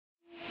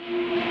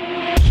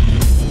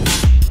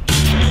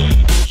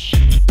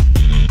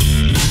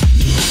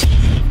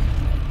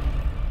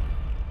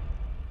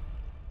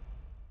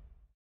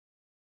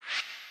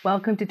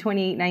Welcome to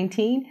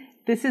 2819.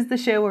 This is the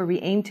show where we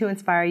aim to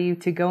inspire you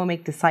to go and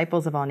make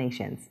disciples of all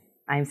nations.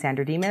 I'm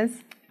Sandra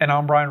Dimas. And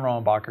I'm Brian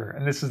Rohlenbacher,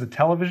 and this is the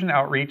television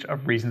outreach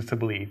of Reasons to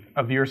Believe,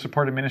 a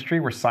viewer-supported ministry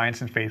where science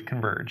and faith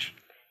converge.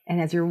 And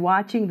as you're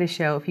watching the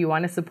show, if you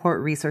want to support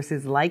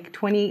resources like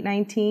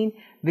 2819,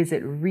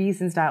 visit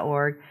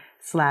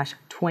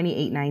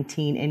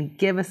reasons.org/2819 and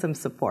give us some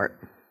support.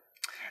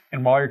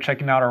 And while you're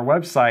checking out our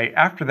website,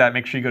 after that,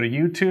 make sure you go to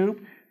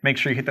YouTube. Make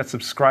sure you hit that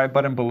subscribe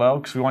button below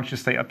because we want you to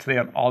stay up to date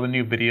on all the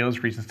new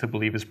videos Reasons to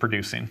Believe is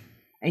producing.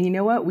 And you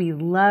know what? We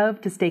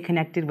love to stay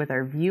connected with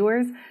our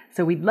viewers,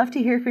 so we'd love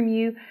to hear from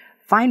you.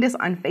 Find us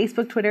on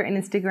Facebook, Twitter,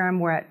 and Instagram.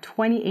 We're at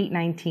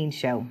 2819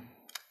 Show.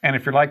 And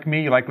if you're like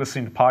me, you like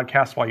listening to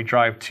podcasts while you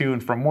drive to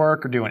and from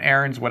work or doing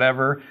errands,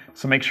 whatever.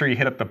 So make sure you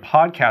hit up the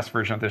podcast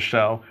version of this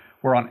show.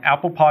 We're on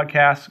Apple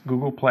Podcasts,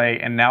 Google Play,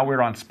 and now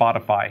we're on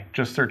Spotify.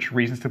 Just search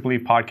Reasons to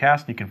Believe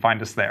Podcast and you can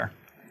find us there.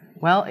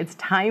 Well, it's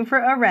time for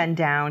a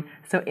rundown.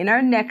 So in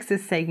our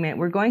Nexus segment,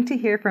 we're going to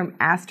hear from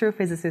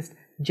astrophysicist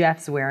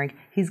Jeff Zweerink.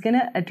 He's going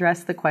to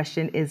address the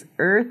question, is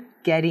Earth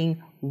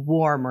getting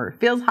warmer?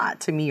 Feels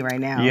hot to me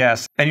right now.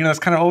 Yes. And you know, it's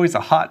kind of always a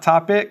hot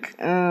topic.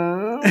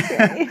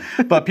 Okay.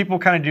 But people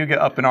kind of do get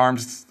up in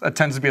arms. It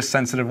tends to be a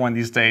sensitive one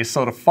these days.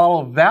 So to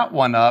follow that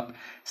one up,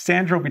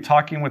 Sandra will be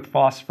talking with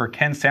philosopher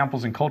Ken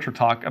Samples in Culture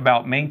Talk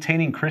about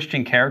maintaining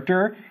Christian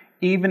character,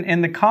 even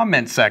in the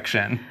comment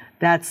section.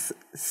 That's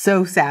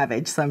so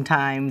savage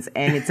sometimes.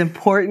 And it's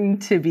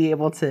important to be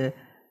able to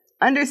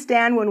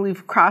understand when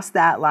we've crossed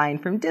that line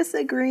from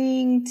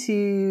disagreeing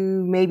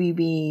to maybe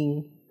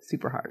being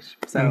super harsh.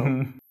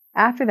 So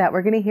after that,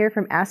 we're going to hear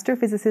from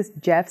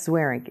astrophysicist Jeff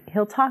Zweerink.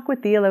 He'll talk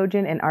with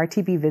theologian and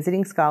RTB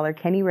visiting scholar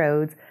Kenny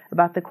Rhodes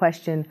about the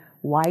question,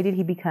 why did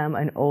he become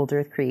an old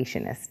Earth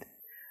creationist?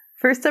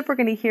 First up, we're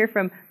going to hear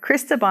from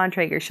Krista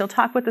Bontrager. She'll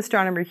talk with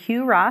astronomer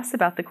Hugh Ross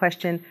about the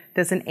question,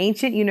 does an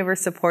ancient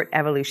universe support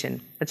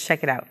evolution? Let's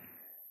check it out.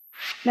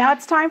 Now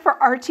it's time for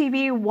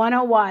RTB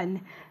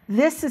 101.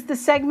 This is the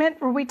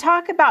segment where we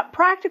talk about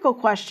practical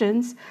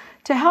questions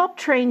to help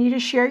train you to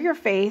share your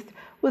faith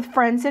with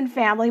friends and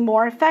family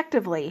more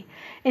effectively.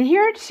 And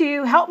here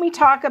to help me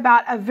talk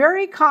about a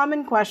very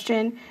common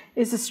question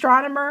is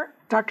astronomer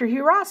Dr.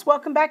 Hugh Ross.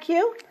 Welcome back,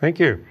 Hugh. Thank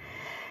you.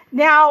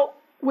 Now,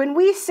 when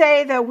we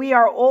say that we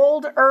are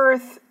old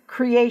Earth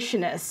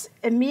creationists,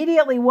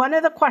 immediately one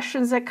of the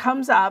questions that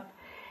comes up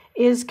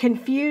is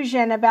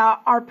confusion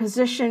about our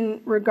position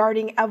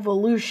regarding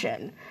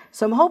evolution.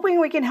 So I'm hoping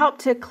we can help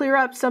to clear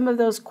up some of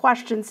those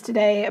questions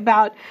today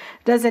about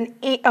does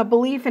a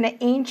belief in an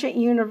ancient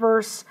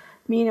universe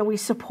mean that we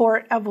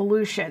support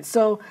evolution?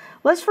 So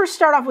let's first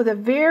start off with a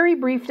very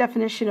brief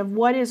definition of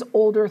what is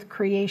old Earth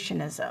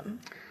creationism.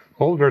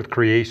 Old Earth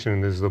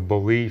creation is the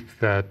belief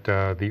that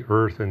the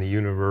Earth and the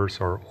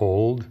universe are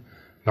old,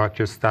 not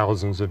just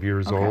thousands of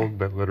years old,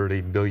 but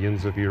literally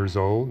billions of years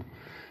old,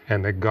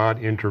 and that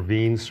God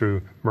intervenes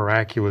through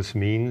miraculous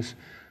means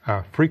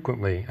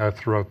frequently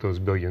throughout those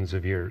billions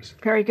of years.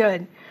 Very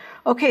good.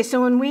 Okay,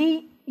 so when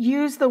we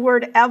use the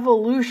word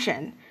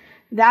evolution,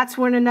 that's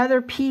when another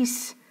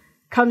piece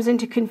comes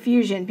into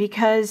confusion,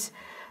 because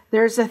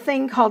there's a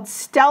thing called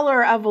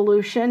stellar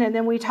evolution, and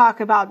then we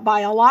talk about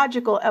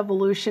biological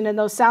evolution, and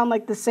those sound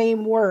like the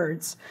same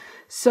words.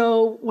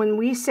 So when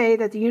we say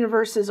that the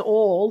universe is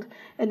old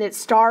and that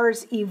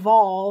stars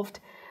evolved,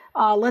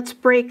 let's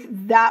break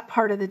that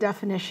part of the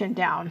definition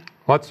down.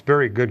 Well, that's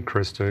very good,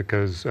 Krista,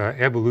 because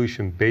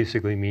evolution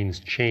basically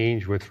means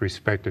change with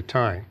respect to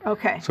time.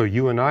 Okay. So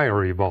you and I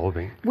are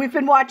evolving. We've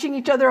been watching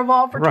each other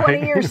evolve for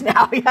 20 years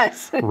now,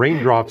 yes.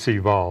 Raindrops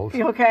evolve.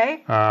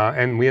 Okay.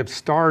 And we have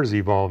stars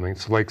evolving.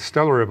 So like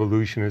stellar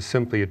evolution is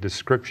simply a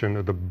description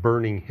of the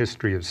burning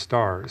history of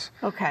stars.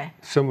 Okay.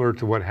 Similar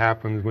to what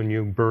happens when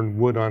you burn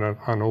wood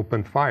on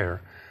open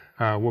fire.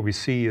 What we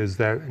see is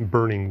that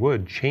burning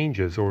wood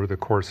changes over the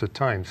course of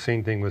time.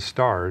 Same thing with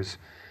stars.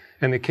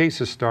 In the case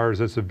of stars,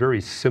 it's a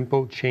very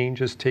simple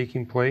changes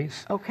taking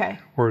place. Okay.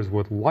 Whereas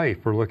with life,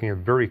 we're looking at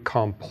very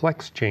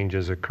complex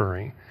changes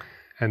occurring.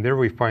 And there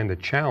we find the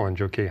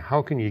challenge, okay,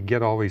 how can you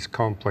get all these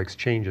complex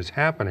changes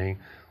happening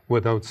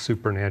without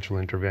supernatural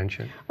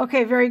intervention?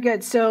 Okay, very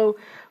good. So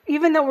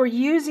even though we're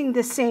using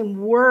the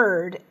same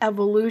word,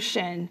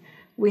 evolution,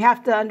 we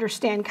have to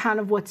understand kind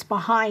of what's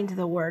behind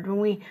the word.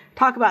 When we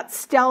talk about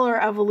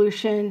stellar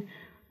evolution,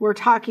 we're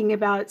talking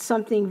about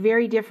something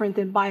very different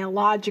than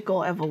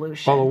biological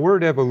evolution. Well, the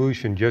word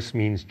evolution just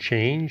means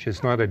change.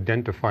 It's not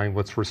identifying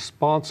what's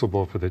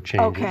responsible for the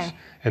changes. Okay.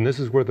 And this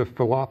is where the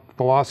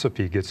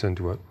philosophy gets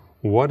into it.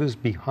 What is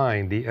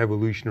behind the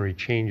evolutionary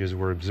changes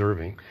we're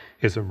observing?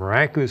 Is it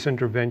miraculous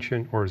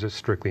intervention or is it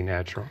strictly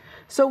natural?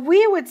 So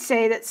we would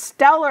say that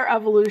stellar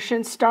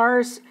evolution,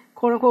 stars,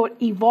 quote unquote,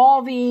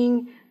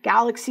 evolving,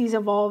 galaxies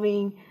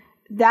evolving,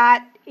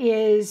 that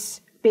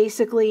is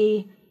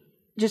basically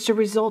just a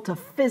result of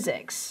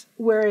physics,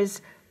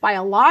 whereas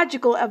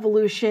biological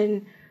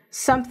evolution,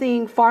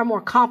 something far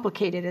more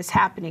complicated is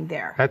happening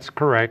there. That's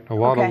correct. A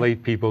lot of lay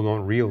people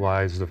don't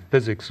realize the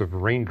physics of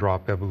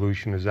raindrop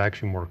evolution is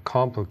actually more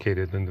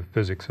complicated than the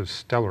physics of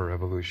stellar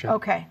evolution.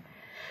 Okay.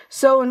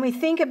 So when we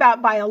think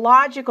about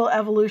biological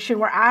evolution,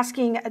 we're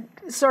asking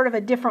sort of a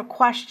different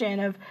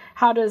question of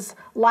how does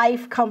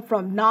life come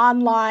from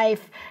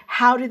non-life?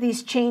 How do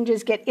these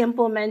changes get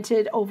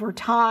implemented over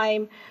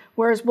time?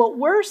 Whereas what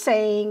we're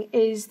saying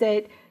is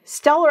that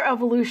stellar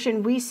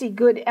evolution, we see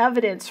good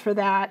evidence for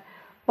that.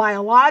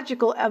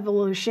 Biological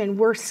evolution,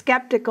 we're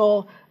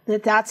skeptical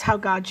that that's how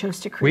God chose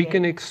to create. We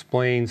can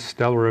explain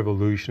stellar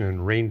evolution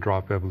and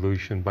raindrop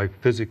evolution by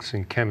physics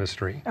and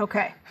chemistry.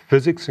 Okay.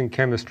 Physics and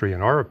chemistry,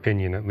 in our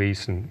opinion at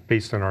least, and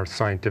based on our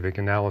scientific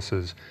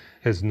analysis,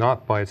 is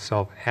not by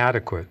itself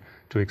adequate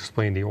to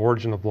explain the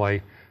origin of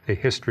life, the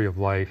history of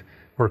life,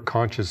 where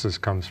consciousness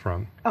comes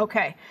from.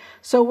 Okay.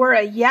 So we're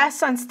a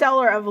yes on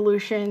stellar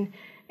evolution,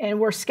 and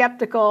we're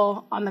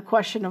skeptical on the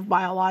question of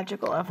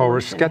biological evolution. Well, we're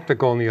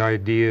skeptical on the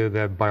idea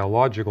that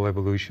biological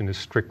evolution is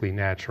strictly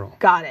natural.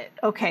 Got it.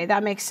 Okay,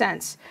 that makes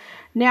sense.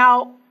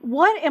 Now,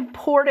 what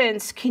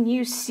importance can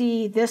you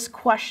see this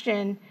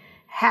question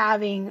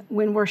having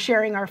when we're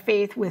sharing our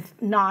faith with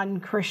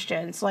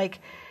non-Christians? Like,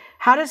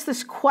 how does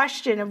this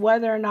question of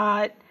whether or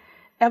not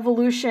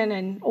evolution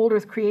and old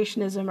earth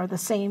creationism are the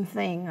same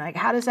thing, like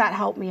how does that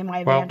help me in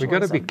my evangelism? Well,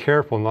 we got to be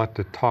careful not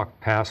to talk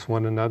past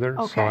one another.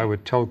 Okay. So I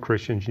would tell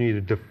Christians you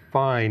need to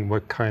define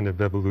what kind of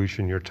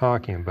evolution you're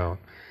talking about.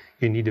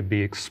 You need to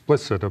be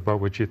explicit about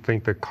what you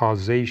think the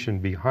causation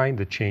behind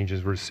the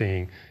changes we're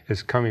seeing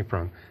is coming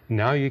from.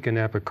 Now you can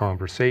have a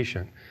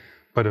conversation.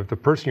 But if the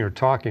person you're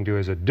talking to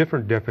has a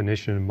different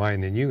definition in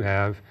mind than you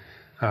have,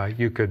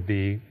 you could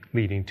be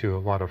leading to a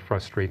lot of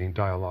frustrating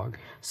dialogue.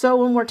 So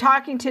when we're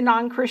talking to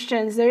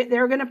non-Christians,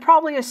 they're going to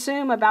probably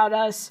assume about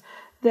us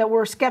that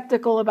we're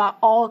skeptical about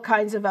all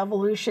kinds of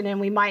evolution, and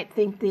we might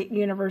think the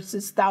universe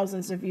is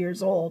thousands of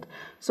years old.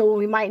 So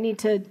we might need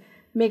to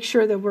make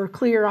sure that we're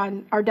clear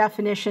on our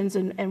definitions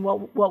and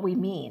what we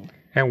mean.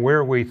 And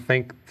where we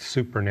think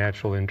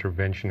supernatural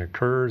intervention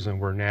occurs and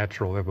where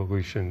natural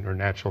evolution or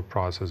natural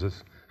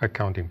processes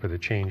accounting for the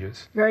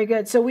changes. Very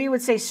good. So we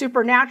would say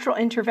supernatural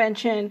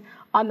intervention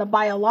on the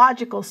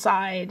biological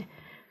side,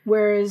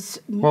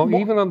 whereas... Well,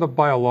 even on the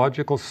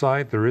biological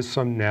side, there is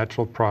some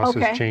natural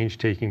process Okay. change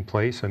taking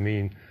place. I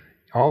mean,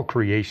 all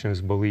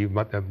creationists believe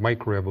that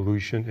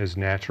microevolution is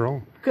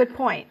natural. Good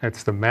point.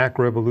 That's the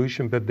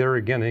macroevolution, but there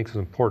again, I think it's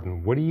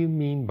important. What do you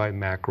mean by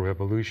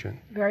macroevolution?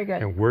 Very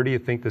good. And where do you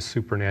think the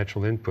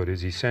supernatural input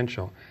is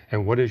essential?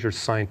 And what is your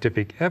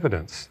scientific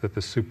evidence that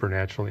the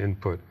supernatural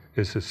input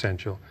is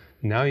essential?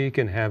 Now you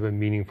can have a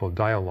meaningful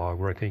dialogue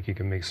where I think you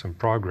can make some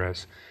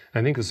progress.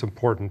 I think it's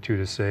important too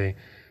to say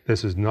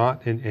this is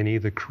not in any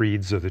of the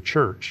creeds of the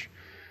church.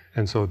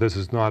 And so this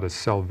is not a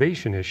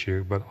salvation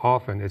issue, but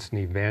often it's an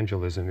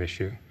evangelism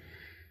issue.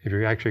 If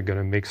you're actually going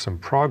to make some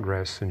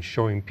progress in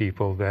showing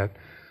people that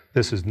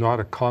this is not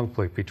a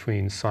conflict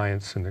between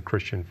science and the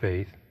Christian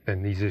faith,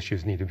 then these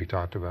issues need to be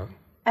talked about.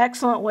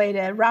 Excellent way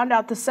to round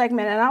out the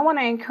segment. And I want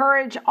to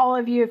encourage all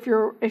of you,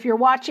 if you're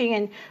watching,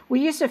 and we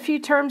used a few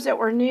terms that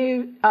were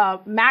new,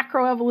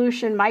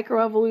 macroevolution,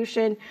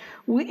 microevolution.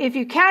 If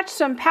you catch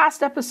some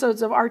past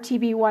episodes of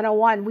RTB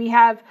 101, we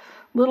have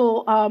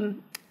little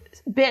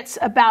bits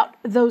about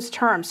those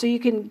terms. So you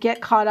can get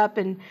caught up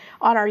on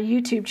our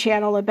YouTube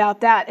channel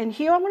about that. And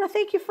Hugh, I want to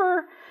thank you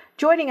for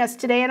joining us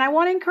today. And I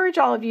want to encourage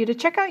all of you to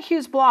check out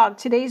Hugh's blog,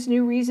 Today's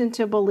New Reason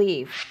to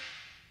Believe.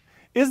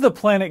 Is the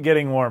planet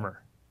getting warmer?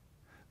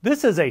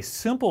 This is a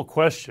simple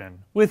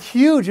question with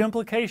huge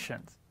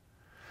implications.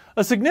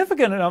 A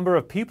significant number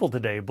of people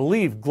today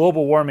believe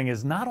global warming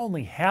is not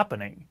only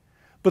happening,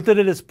 but that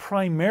it is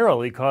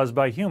primarily caused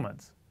by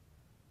humans.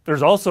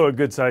 There's also a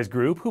good-sized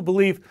group who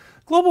believe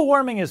global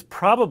warming is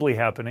probably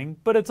happening,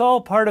 but it's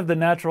all part of the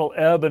natural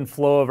ebb and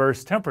flow of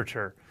Earth's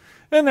temperature,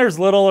 and there's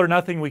little or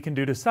nothing we can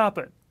do to stop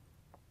it.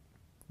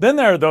 Then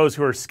there are those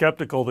who are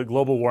skeptical that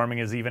global warming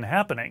is even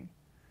happening.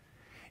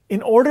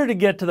 In order to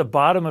get to the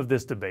bottom of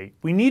this debate,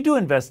 we need to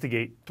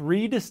investigate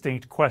three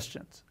distinct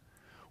questions.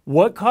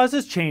 What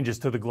causes changes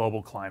to the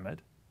global climate?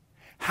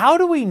 How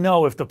do we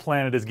know if the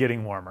planet is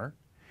getting warmer?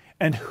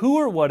 And who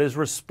or what is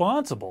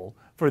responsible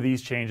for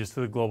these changes to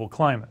the global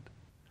climate?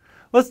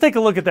 Let's take a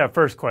look at that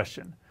first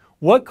question.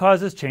 What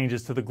causes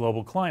changes to the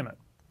global climate?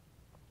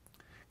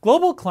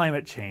 Global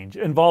climate change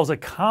involves a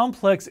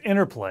complex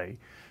interplay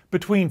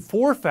between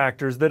four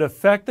factors that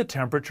affect the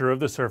temperature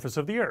of the surface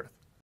of the Earth: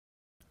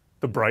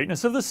 the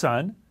brightness of the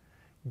sun,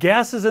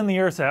 gases in the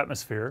Earth's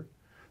atmosphere,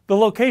 the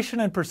location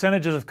and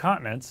percentages of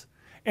continents,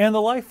 and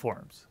the life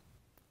forms.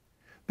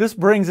 This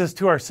brings us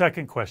to our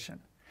second question.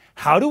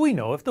 How do we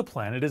know if the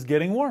planet is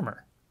getting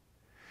warmer?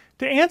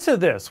 To answer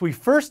this, we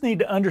first need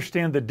to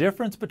understand the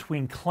difference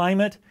between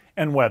climate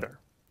and weather.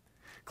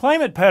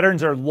 Climate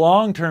patterns are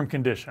long-term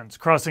conditions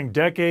crossing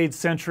decades,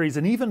 centuries,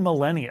 and even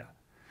millennia.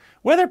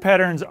 Weather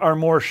patterns are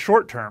more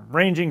short-term,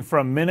 ranging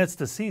from minutes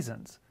to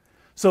seasons.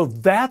 So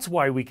that's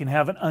why we can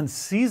have an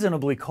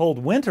unseasonably cold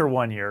winter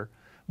one year,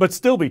 but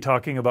still be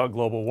talking about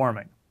global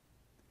warming.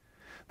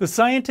 The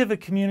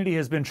scientific community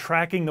has been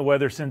tracking the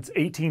weather since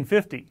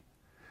 1850.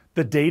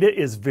 The data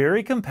is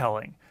very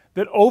compelling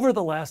that over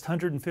the last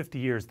 150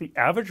 years, the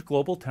average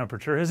global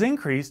temperature has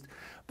increased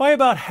by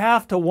about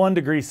half to 1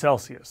 degree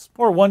Celsius,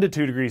 or 1 to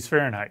 2 degrees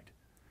Fahrenheit.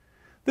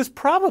 This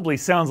probably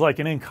sounds like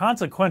an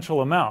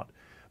inconsequential amount,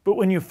 but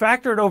when you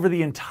factor it over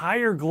the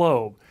entire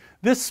globe,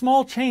 this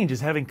small change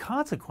is having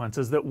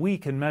consequences that we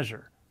can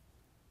measure.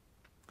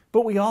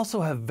 But we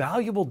also have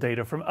valuable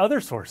data from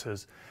other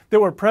sources that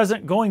were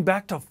present going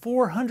back to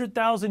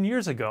 400,000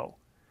 years ago.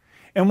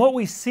 And what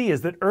we see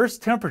is that Earth's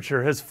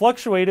temperature has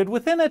fluctuated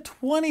within a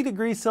 20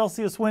 degrees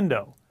Celsius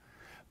window.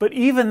 But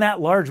even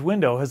that large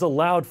window has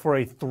allowed for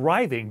a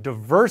thriving,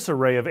 diverse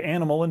array of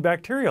animal and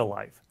bacterial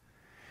life.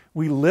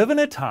 We live in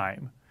a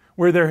time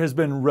where there has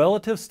been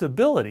relative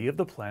stability of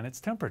the planet's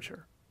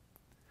temperature.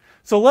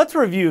 So let's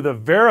review the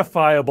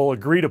verifiable,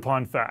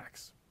 agreed-upon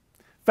facts.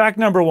 Fact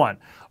number 1.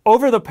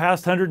 Over the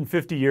past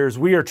 150 years,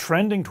 we are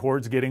trending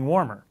towards getting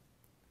warmer.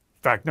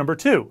 Fact number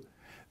 2.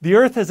 The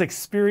Earth has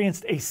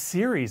experienced a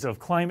series of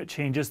climate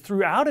changes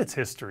throughout its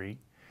history,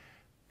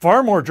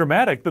 far more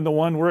dramatic than the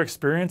one we're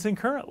experiencing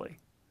currently.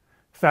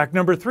 Fact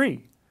number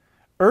 3.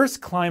 Earth's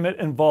climate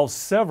involves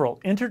several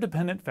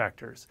interdependent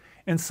factors,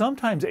 and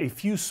sometimes a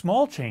few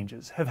small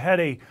changes have had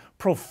a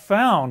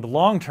profound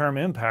long-term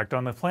impact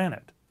on the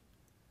planet.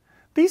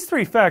 These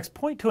 3 facts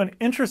point to an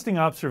interesting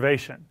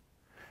observation.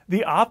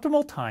 The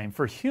optimal time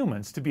for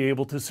humans to be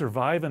able to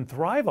survive and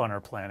thrive on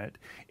our planet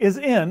is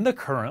in the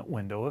current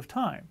window of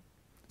time.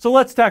 So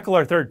let's tackle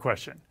our third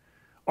question.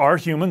 Are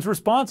humans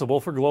responsible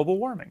for global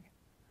warming?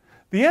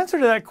 The answer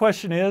to that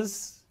question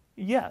is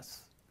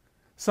yes.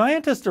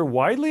 Scientists are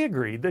widely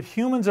agreed that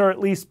humans are at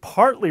least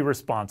partly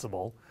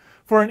responsible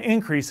for an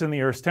increase in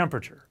the Earth's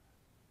temperature.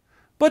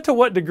 But to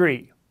what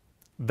degree?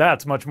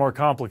 That's much more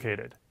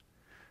complicated.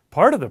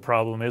 Part of the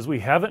problem is we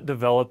haven't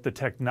developed the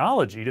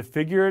technology to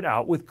figure it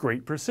out with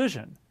great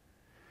precision.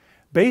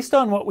 Based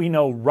on what we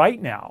know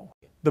right now,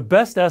 the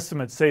best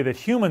estimates say that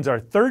humans are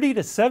 30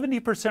 to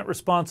 70%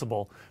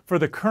 responsible for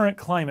the current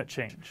climate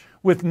change,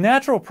 with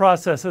natural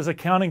processes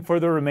accounting for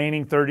the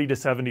remaining 30 to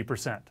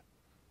 70%.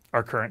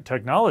 Our current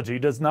technology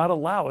does not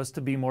allow us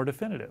to be more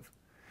definitive.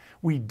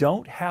 We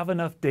don't have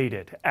enough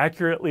data to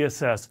accurately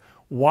assess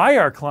why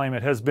our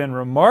climate has been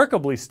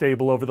remarkably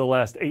stable over the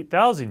last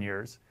 8,000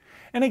 years,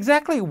 and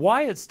exactly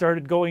why it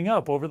started going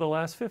up over the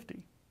last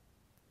 50.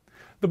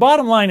 The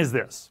bottom line is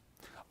this.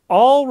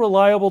 All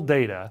reliable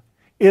data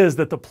is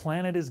that the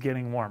planet is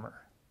getting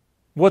warmer.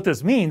 What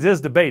this means is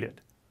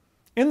debated.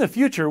 In the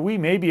future, we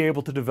may be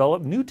able to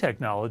develop new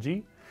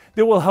technology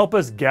that will help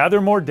us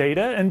gather more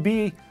data and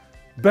be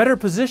better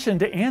positioned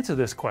to answer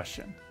this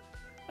question.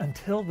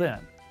 Until then,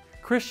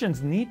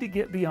 Christians need to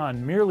get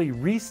beyond merely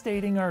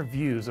restating our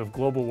views of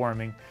global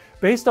warming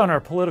based on our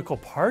political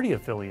party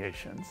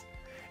affiliations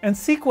and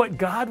seek what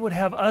God would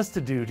have us to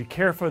do to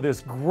care for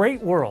this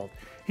great world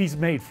He's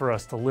made for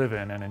us to live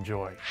in and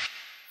enjoy.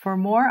 For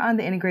more on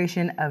the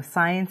integration of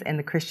science and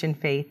the Christian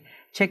faith,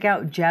 check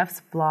out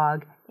Jeff's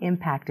blog,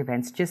 Impact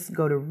Events. Just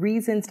go to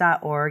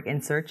reasons.org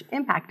and search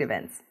Impact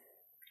Events.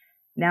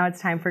 Now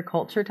it's time for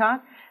Culture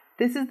Talk.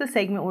 This is the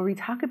segment where we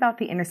talk about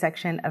the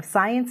intersection of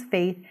science,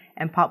 faith,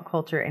 and pop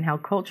culture and how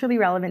culturally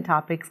relevant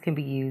topics can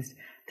be used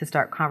to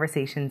start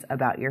conversations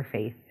about your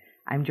faith.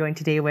 I'm joined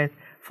today with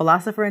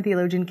philosopher and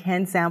theologian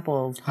Ken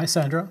Samples. Hi,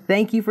 Sandra.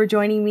 Thank you for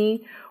joining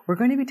me. We're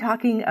going to be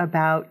talking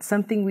about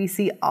something we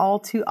see all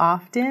too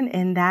often,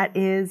 and that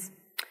is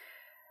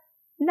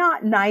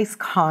not nice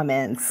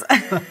comments.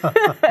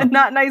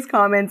 Not nice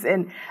comments,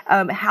 and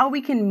how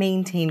we can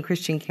maintain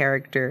Christian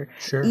character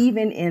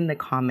even in the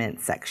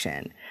comment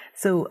section.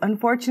 So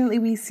unfortunately,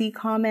 we see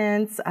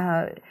comments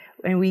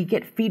and we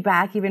get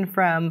feedback even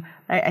from,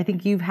 I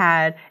think you've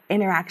had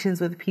interactions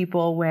with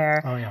people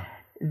where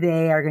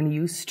they are going to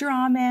use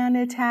straw man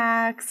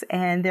attacks,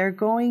 and they're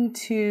going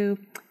to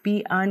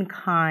be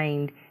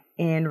unkind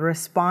in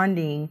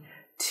responding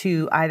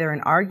to either an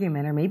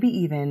argument or maybe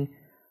even,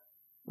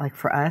 like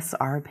for us,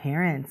 our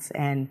parents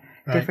and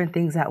different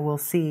things that we'll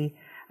see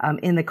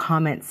in the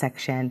comment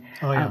section.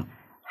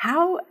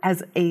 How,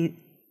 as a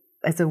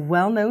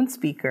well-known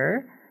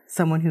speaker,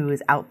 someone who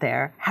is out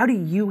there, how do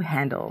you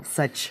handle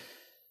such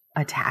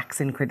attacks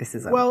and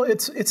criticism? Well,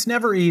 it's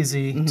never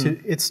easy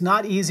it's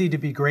not easy to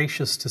be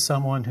gracious to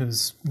someone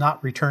who's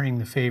not returning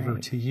the favor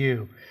to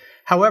you.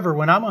 However,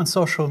 when I'm on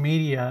social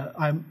media,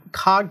 I'm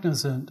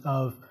cognizant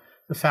of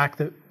the fact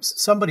that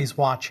somebody's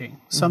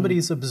watching,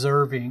 somebody's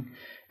observing.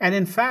 And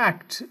in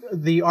fact,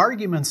 the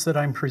arguments that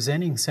I'm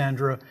presenting,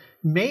 Sandra,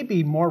 may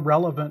be more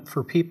relevant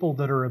for people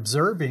that are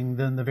observing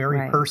than the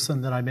very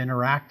person that I'm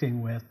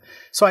interacting with.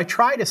 So I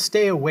try to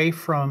stay away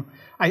from,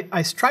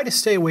 I try to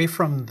stay away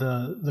from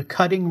the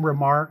cutting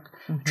remark,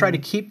 try to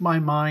keep my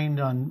mind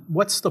on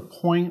what's the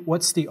point,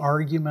 what's the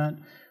argument,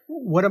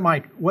 what am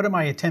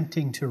I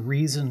attempting to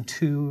reason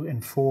to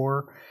and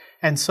for.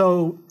 And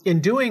so in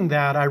doing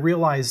that, I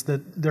realize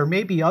that there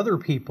may be other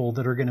people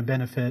that are going to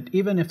benefit,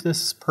 even if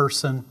this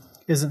person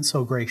isn't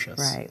so gracious.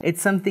 Right.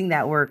 It's something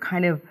that we're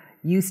kind of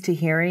used to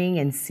hearing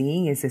and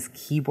seeing is this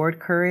keyboard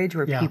courage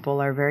where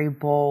people are very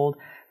bold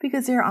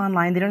because they're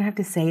online. They don't have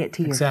to say it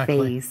to your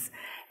face.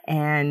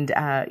 And,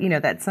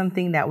 that's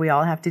something that we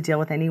all have to deal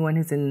with. Anyone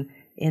who's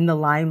in the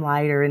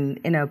limelight or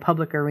in a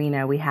public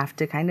arena, we have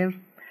to kind of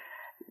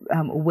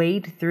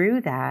wade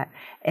through that.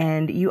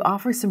 And you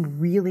offer some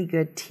really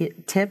good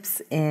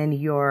tips in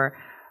your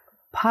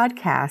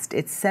podcast.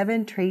 It's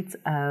 7 traits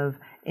of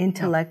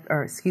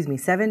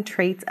 7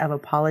 traits of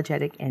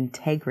apologetic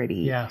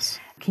integrity. Yes.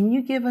 Can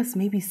you give us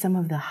maybe some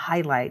of the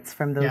highlights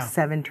from those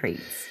 7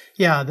 traits?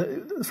 Yeah,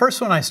 the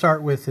first one I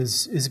start with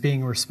is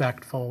being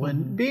respectful.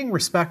 And being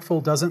respectful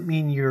doesn't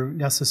mean you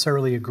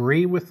necessarily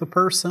agree with the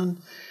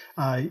person.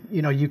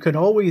 You can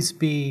always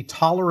be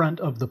tolerant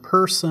of the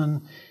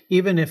person,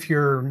 even if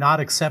you're not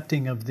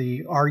accepting of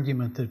the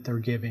argument that they're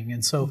giving.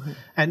 And so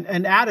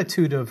an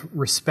attitude of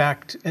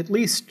respect, at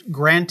least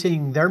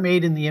granting they're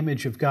made in the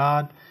image of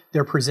God,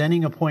 they're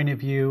presenting a point of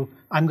view,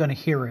 I'm going to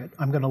hear it,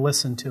 I'm going to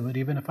listen to it,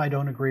 even if I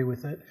don't agree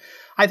with it.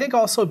 I think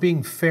also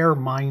being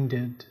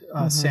fair-minded,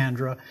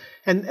 Sandra,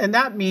 and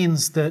that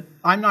means that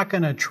I'm not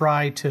going to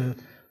try to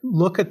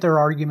look at their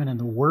argument in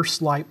the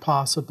worst light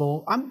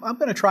possible. I'm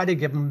going to try to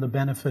give them the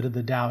benefit of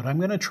the doubt. I'm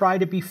going to try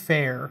to be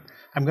fair.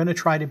 I'm going to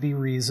try to be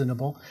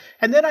reasonable.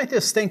 And then I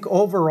just think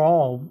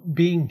overall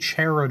being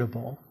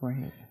charitable.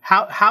 Right.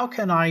 How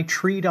can I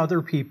treat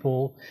other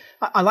people?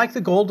 I like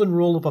the golden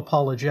rule of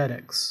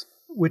apologetics,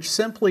 which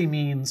simply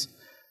means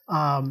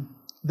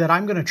that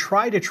I'm going to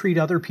try to treat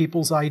other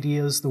people's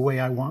ideas the way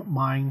I want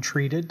mine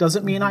treated.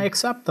 Doesn't mean I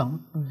accept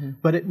them,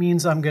 but it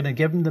means I'm going to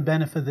give them the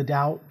benefit of the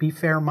doubt, be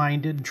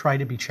fair-minded, and try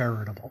to be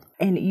charitable.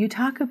 And you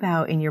talk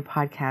about in your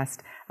podcast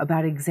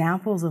about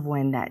examples of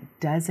when that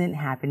doesn't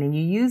happen. And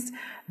you used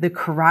the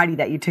karate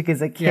that you took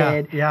as a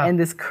kid and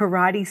this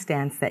karate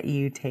stance that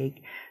you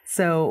take.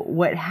 So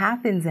what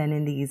happens then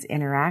in these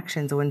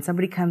interactions when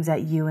somebody comes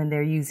at you and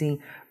they're using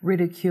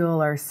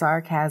ridicule or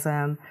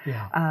sarcasm,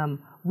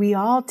 we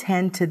all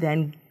tend to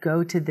then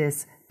go to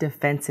this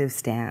defensive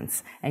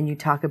stance. And you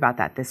talk about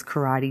that, this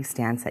karate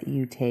stance that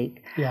you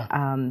take.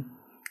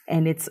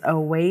 And it's a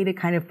way to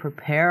kind of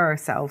prepare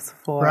ourselves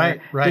for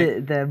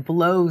the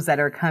blows that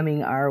are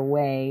coming our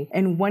way.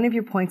 And one of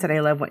your points that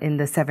I love in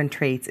the 7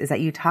 traits is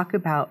that you talk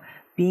about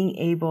being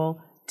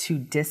able to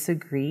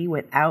disagree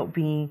without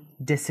being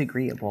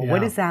disagreeable.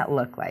 What does that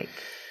look like?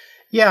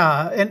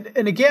 Yeah,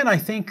 and again, I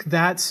think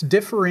that's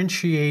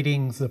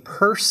differentiating the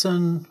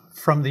person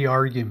from the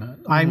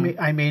argument. I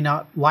may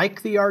not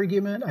like the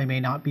argument, I may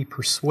not be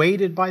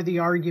persuaded by the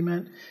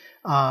argument,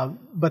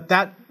 but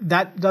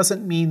that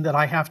doesn't mean that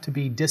I have to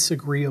be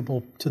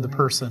disagreeable to the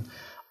person.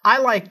 I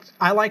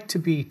like to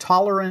be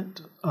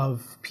tolerant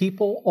of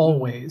people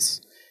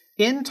always,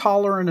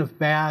 intolerant of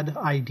bad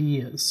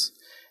ideas.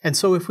 And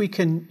so if we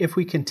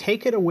can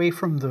take it away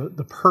from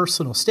the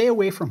personal, stay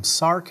away from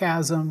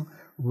sarcasm,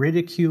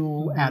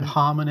 ridicule, ad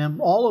hominem,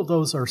 all of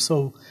those are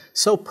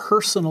so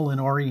personal in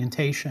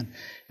orientation.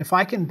 If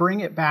I can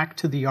bring it back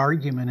to the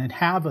argument and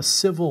have a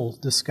civil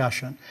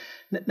discussion.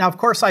 Now, of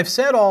course, I've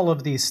said all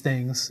of these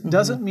things.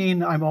 Doesn't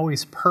mean I'm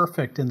always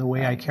perfect in the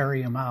way I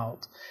carry them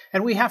out.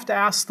 And we have to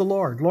ask the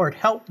Lord,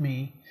 help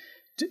me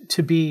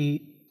to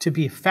be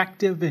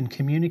effective in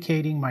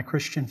communicating my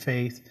Christian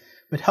faith,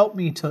 but help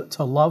me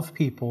to love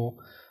people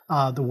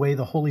the way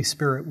the Holy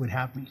Spirit would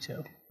have me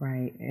to.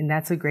 Right. And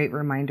that's a great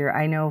reminder.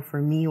 I know for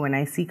me, when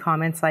I see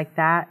comments like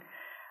that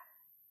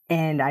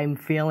and I'm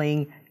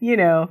feeling,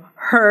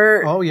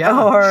 hurt or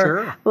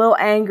a little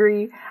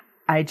angry,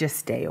 I just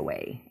stay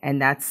away.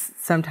 And that's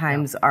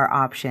sometimes our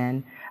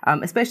option,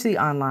 especially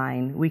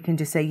online. We can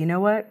just say, you know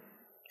what?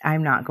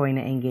 I'm not going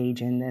to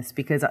engage in this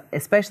because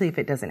especially if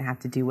it doesn't have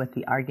to do with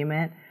the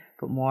argument,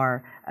 but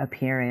more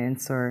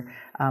appearance or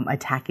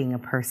attacking a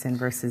person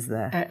versus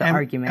the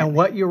argument. And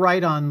what you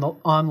write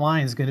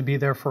online is going to be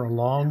there for a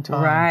long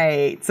time.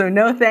 Right. So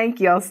no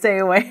thank you. I'll stay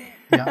away.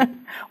 Yeah.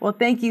 Well,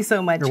 thank you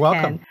so much, You're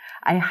welcome. Ken.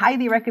 I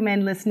highly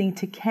recommend listening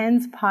to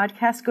Ken's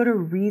podcast. Go to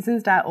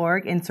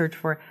reasons.org and search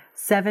for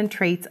 7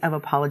 traits of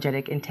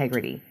apologetic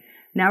integrity.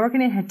 Now we're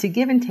going to head to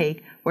Give and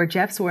Take, where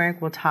Jeff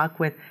Zweerink will talk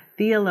with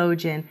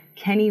theologian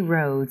Kenny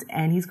Rhodes,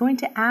 and he's going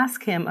to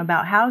ask him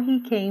about how he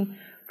came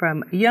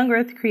from young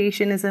earth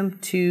creationism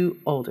to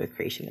old earth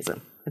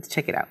creationism. Let's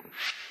check it out.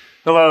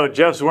 Hello,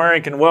 Jeff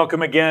Zweerink, and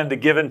welcome again to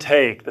Give and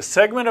Take, the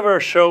segment of our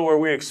show where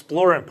we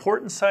explore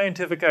important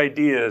scientific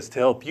ideas to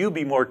help you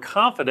be more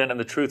confident in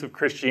the truth of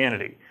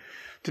Christianity.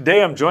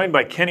 Today I'm joined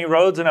by Kenny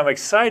Rhodes, and I'm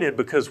excited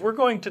because we're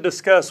going to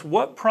discuss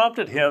what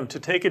prompted him to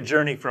take a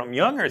journey from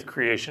young earth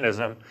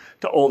creationism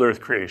to old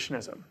earth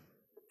creationism.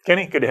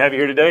 Kenny, good to have you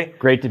here today.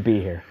 Great to be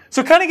here.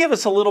 So kind of give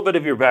us a little bit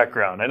of your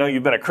background. I know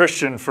you've been a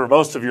Christian for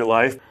most of your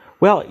life.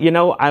 Well,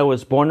 I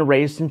was born and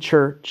raised in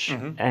church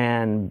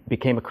and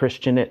became a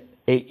Christian at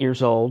 8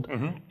 years old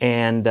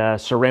and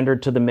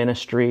surrendered to the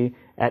ministry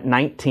at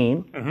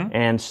 19.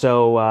 And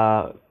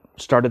so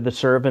started to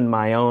serve in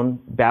my own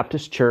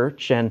Baptist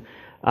church. And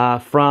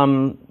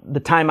from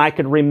the time I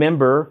could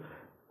remember,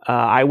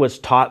 I was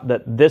taught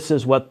that this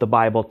is what the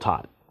Bible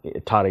taught.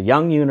 It taught a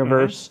young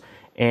universe.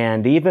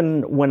 And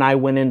even when I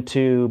went in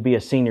to be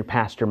a senior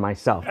pastor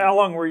myself. How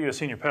long were you a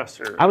senior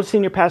pastor? I was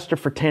senior pastor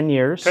for 10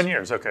 years. 10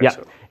 years, okay. Yeah.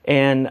 So.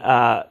 And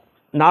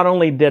not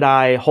only did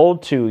I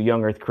hold to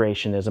young earth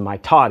creationism, I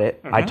taught it.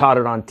 I taught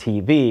it on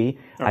TV.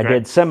 I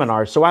did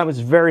seminars. So I was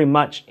very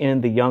much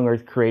in the young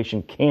earth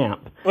creation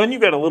camp. Well, and you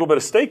got a little bit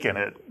of stake in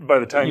it by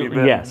the time you've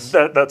been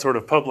that sort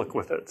of public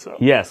with it. So.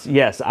 Yes.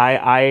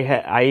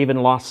 I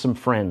even lost some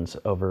friends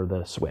over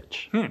the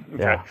switch. Okay.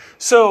 Yeah.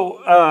 So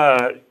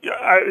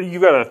you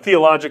got a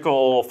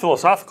theological,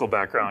 philosophical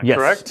background,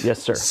 correct?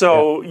 Yes, sir.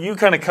 So you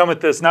kind of come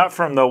at this not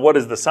from the what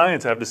does the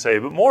science have to say,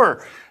 but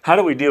more how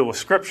do we deal with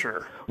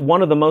Scripture?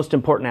 One of the most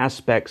important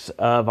aspects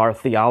of our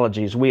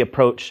theology is we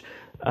approach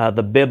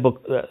the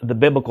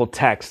biblical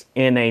text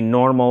in a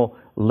normal,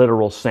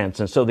 literal sense.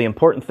 And so the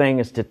important thing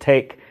is to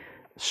take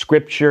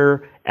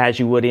Scripture as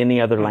you would any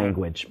other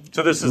language.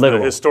 So this is the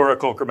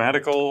historical,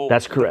 grammatical?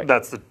 That's correct.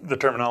 That's the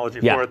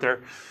terminology for it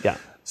there? Yeah.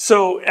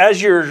 So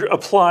as you're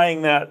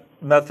applying that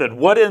method,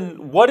 what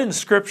in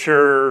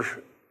Scripture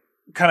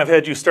kind of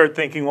had you start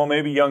thinking, well,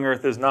 maybe young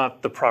earth is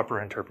not the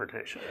proper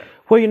interpretation?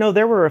 Well,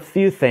 there were a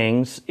few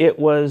things. It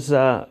was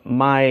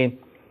my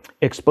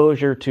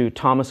exposure to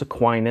Thomas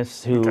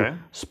Aquinas, who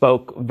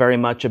spoke very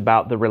much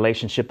about the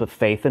relationship of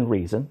faith and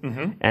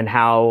reason, and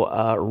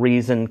how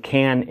reason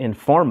can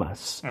inform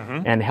us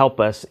and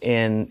help us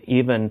in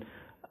even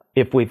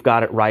if we've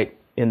got it right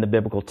in the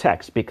biblical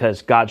text,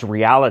 because God's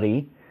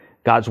reality,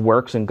 God's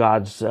works, and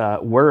God's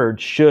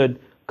word should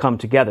come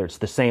together. It's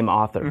the same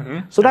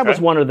author. So that was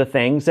one of the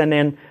things. And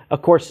then,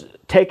 of course,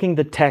 taking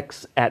the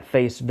text at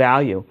face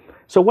value.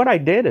 So what I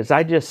did is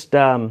I just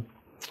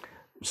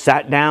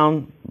sat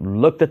down,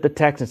 looked at the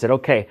text and said,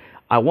 okay,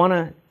 I want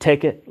to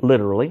take it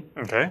literally.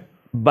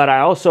 But I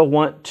also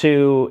want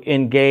to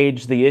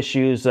engage the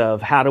issues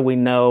of how do we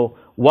know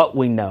what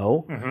we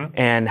know,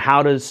 and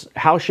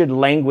how should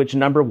language,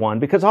 number one,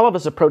 because all of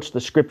us approach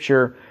the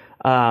Scripture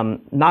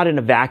not in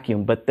a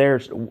vacuum, but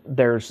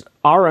there's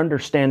our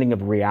understanding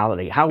of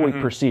reality, how we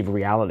perceive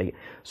reality.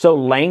 So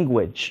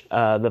language,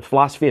 the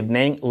philosophy of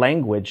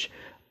language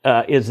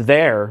is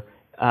there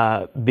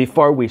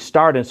before we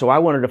start. And so I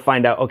wanted to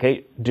find out,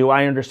 okay, do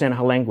I understand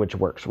how language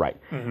works right?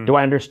 Do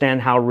I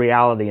understand how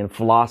reality and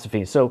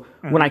philosophy? So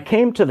when I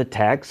came to the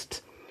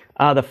text,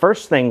 the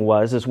first thing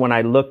is when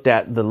I looked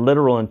at the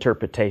literal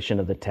interpretation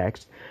of the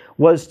text,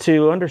 was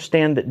to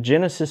understand that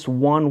Genesis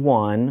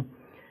 1:1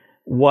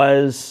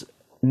 was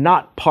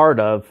not part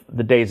of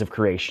the days of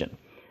creation.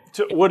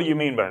 So what do you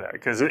mean by that?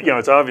 Because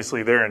it's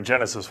obviously there in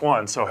Genesis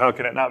 1, so how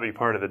can it not be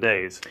part of the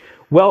days?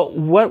 Well,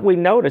 what we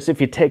notice, if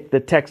you take the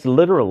text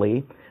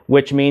literally,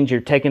 which means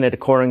you're taking it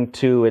according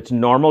to its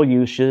normal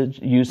usage,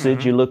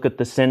 you look at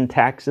the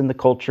syntax and the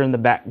culture and the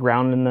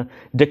background and the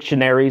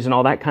dictionaries and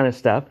all that kind of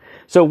stuff.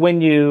 So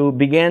when you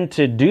begin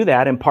to do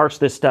that and parse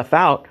this stuff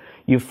out,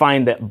 you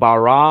find that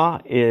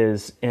bara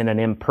is in an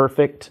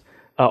imperfect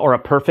or a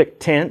perfect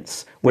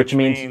tense, which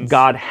means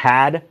God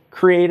had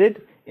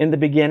created in the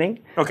beginning.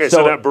 Okay,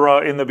 so that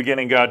bara, in the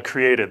beginning God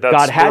created. That's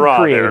God had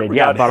created. There.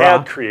 Yeah, God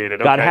had created.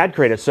 Okay. God had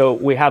created. So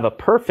we have a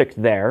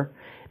perfect there.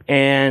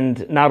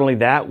 And not only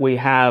that, we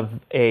have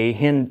a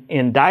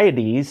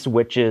indieties,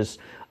 which is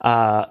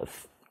one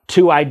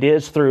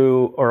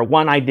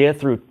idea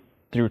through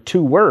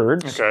two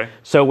words. Okay.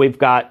 So we've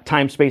got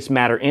time, space,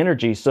 matter,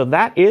 energy. So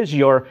that is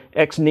your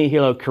ex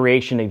nihilo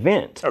creation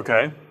event.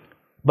 Okay.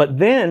 But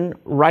then,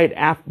 right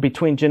after,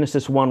 between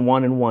Genesis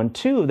 1:1 and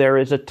 1:2, there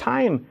is a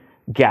time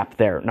gap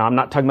there. Now, I'm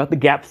not talking about the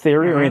gap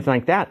theory or anything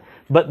like that,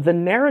 but the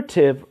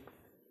narrative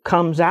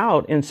comes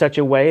out in such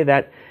a way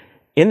that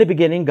in the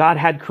beginning, God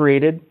had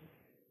created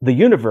the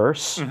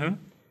universe,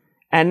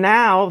 and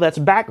now that's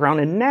background,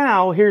 and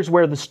now here's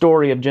where the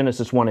story of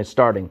Genesis 1 is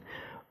starting.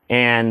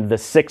 And the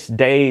 6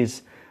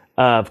 days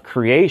of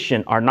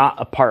creation are not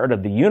a part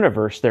of the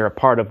universe, they're a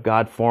part of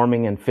God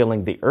forming and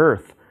filling the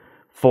earth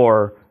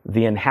for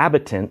the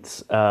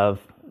inhabitants of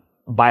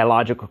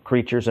biological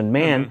creatures and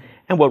man.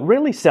 And what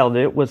really sold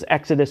it was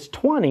Exodus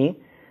 20,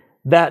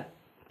 that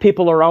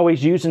people are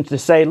always using to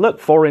say, look,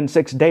 4 and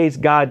 6 days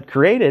God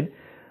created.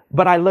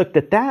 But I looked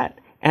at that,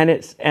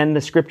 and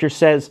the Scripture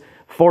says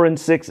 4 and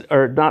 6,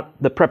 or not,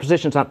 the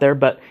preposition's not there,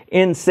 but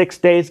in 6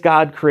 days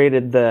God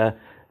created the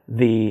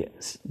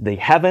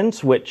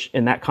heavens, which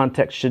in that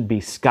context should be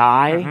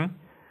sky,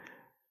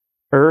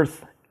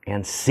 earth,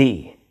 and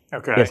sea.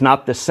 Okay. It's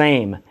not the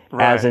same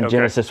as in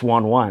Genesis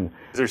 1:1.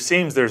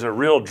 There's a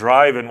real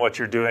drive in what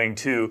you're doing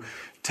to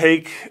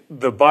take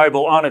the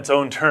Bible on its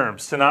own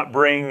terms, to not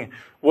bring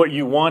what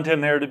you want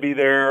in there to be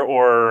there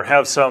or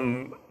have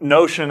some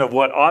notion of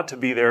what ought to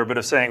be there, but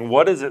of saying,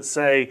 what does it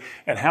say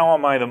and how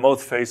am I the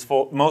most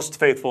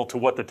faithful to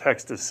what the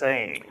text is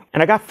saying?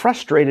 And I got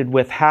frustrated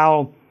with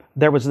how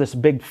there was this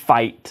big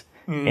fight,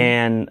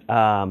 and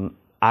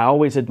I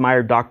always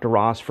admired Dr.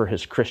 Ross for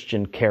his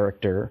Christian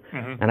character,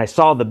 and I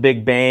saw the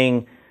Big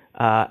Bang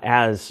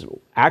as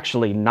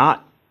actually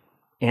not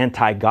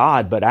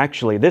anti-God, but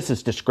actually this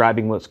is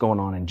describing what's going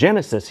on in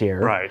Genesis here.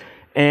 Right.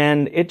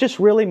 And it just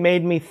really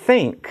made me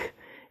think.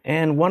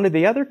 And one of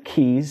the other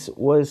keys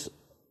was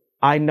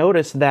I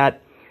noticed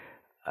that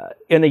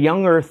in the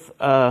young earth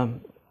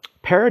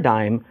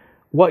paradigm,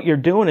 what you're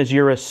doing is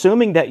you're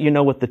assuming that you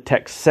know what the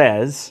text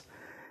says,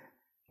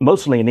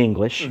 mostly in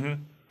English,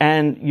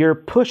 and you're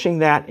pushing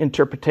that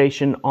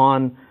interpretation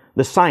on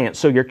the science.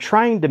 So you're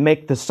trying to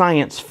make the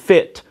science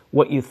fit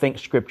what you think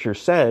Scripture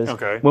says,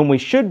 when we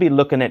should be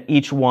looking at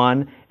each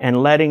one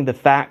and letting the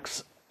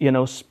facts,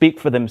 speak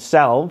for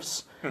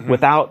themselves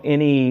without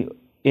any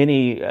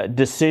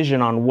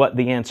decision on what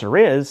the answer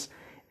is,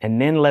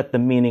 and then let the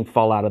meaning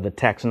fall out of the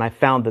text. And I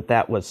found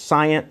that was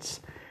science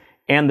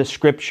and the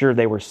Scripture.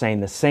 They were saying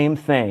the same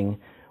thing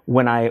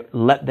when I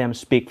let them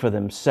speak for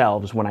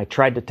themselves, when I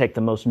tried to take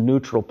the most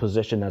neutral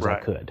position as I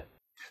could.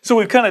 So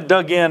we've kind of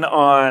dug in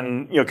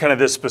on, kind of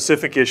this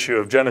specific issue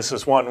of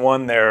Genesis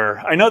 1:1 there.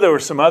 I know there were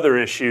some other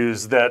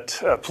issues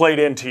that played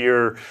into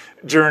your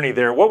journey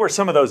there. What were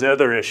some of those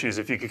other issues,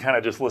 if you could kind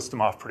of just list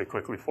them off pretty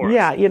quickly for us?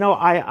 Yeah,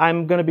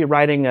 I'm going to be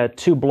writing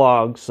 2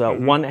 blogs.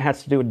 One that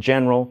has to do with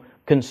general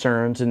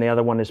concerns, and the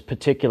other one is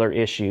particular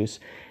issues.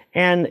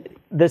 And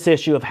this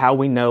issue of how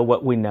we know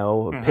what we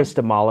know,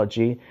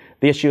 epistemology,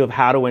 the issue of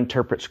how to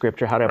interpret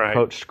Scripture, how to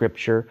approach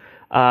Scripture,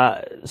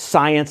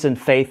 science and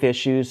faith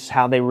issues,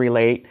 how they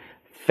relate,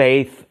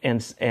 faith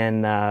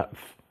and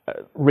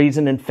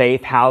reason and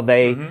faith, how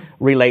they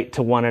relate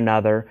to one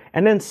another,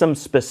 and then some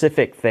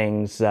specific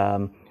things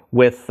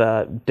with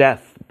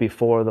death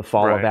before the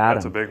fall of Adam.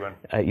 That's a big one.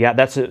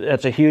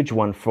 That's a huge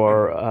one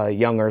for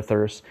young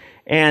earthers.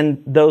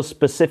 And those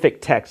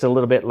specific texts, a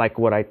little bit like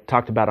what I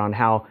talked about on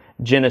how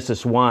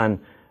Genesis 1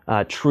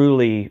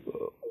 truly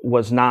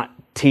was not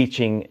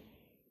teaching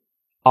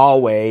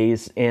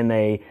always in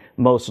a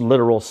most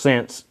literal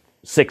sense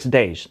 6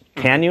 days.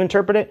 Can you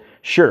interpret it?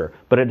 Sure,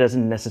 but it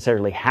doesn't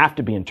necessarily have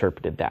to be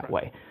interpreted that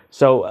way.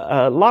 So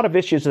a lot of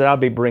issues that I'll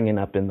be bringing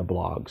up in the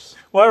blogs.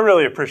 Well, I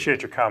really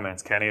appreciate your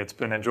comments, Kenny. It's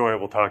been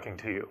enjoyable talking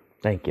to you.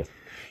 Thank you.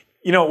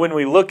 When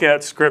we look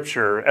at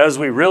Scripture, as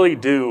we really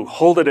do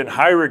hold it in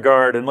high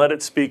regard and let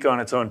it speak on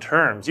its own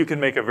terms, you can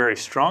make a very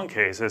strong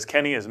case, as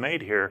Kenny has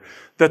made here,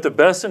 that the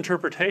best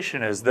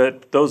interpretation is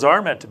that those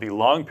are meant to be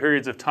long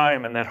periods of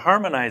time, and that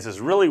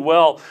harmonizes really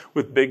well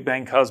with Big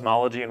Bang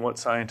cosmology and what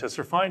scientists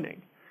are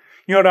finding.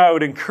 I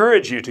would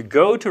encourage you to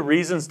go to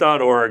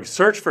reasons.org,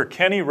 search for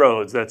Kenny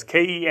Rhodes, that's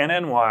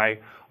KennyRhodes,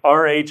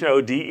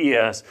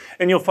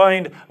 and you'll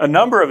find a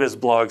number of his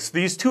blogs,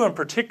 these 2 in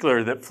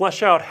particular, that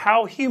flesh out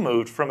how he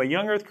moved from a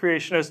young earth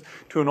creationist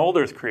to an old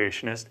earth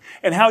creationist,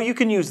 and how you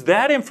can use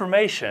that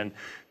information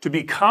to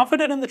be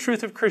confident in the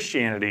truth of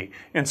Christianity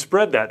and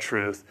spread that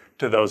truth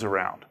to those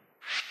around.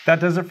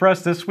 That does it for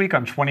us this week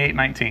on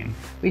 2819.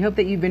 We hope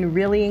that you've been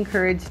really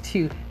encouraged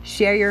to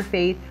share your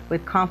faith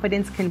with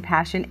confidence,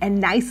 compassion, and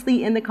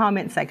nicely in the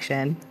comment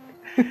section.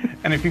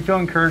 And if you feel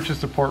encouraged to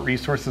support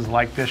resources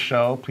like this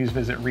show, please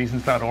visit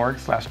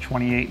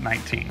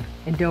reasons.org/2819.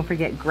 And don't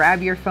forget,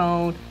 grab your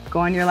phone,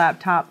 go on your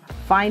laptop,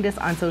 find us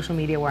on social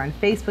media. We're on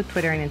Facebook,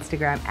 Twitter, and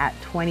Instagram at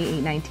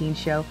 2819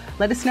 Show.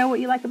 Let us know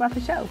what you like about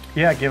the show.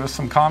 Yeah, give us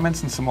some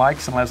comments and some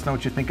likes, and let us know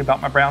what you think about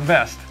my brown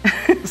vest.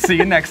 See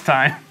you next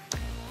time.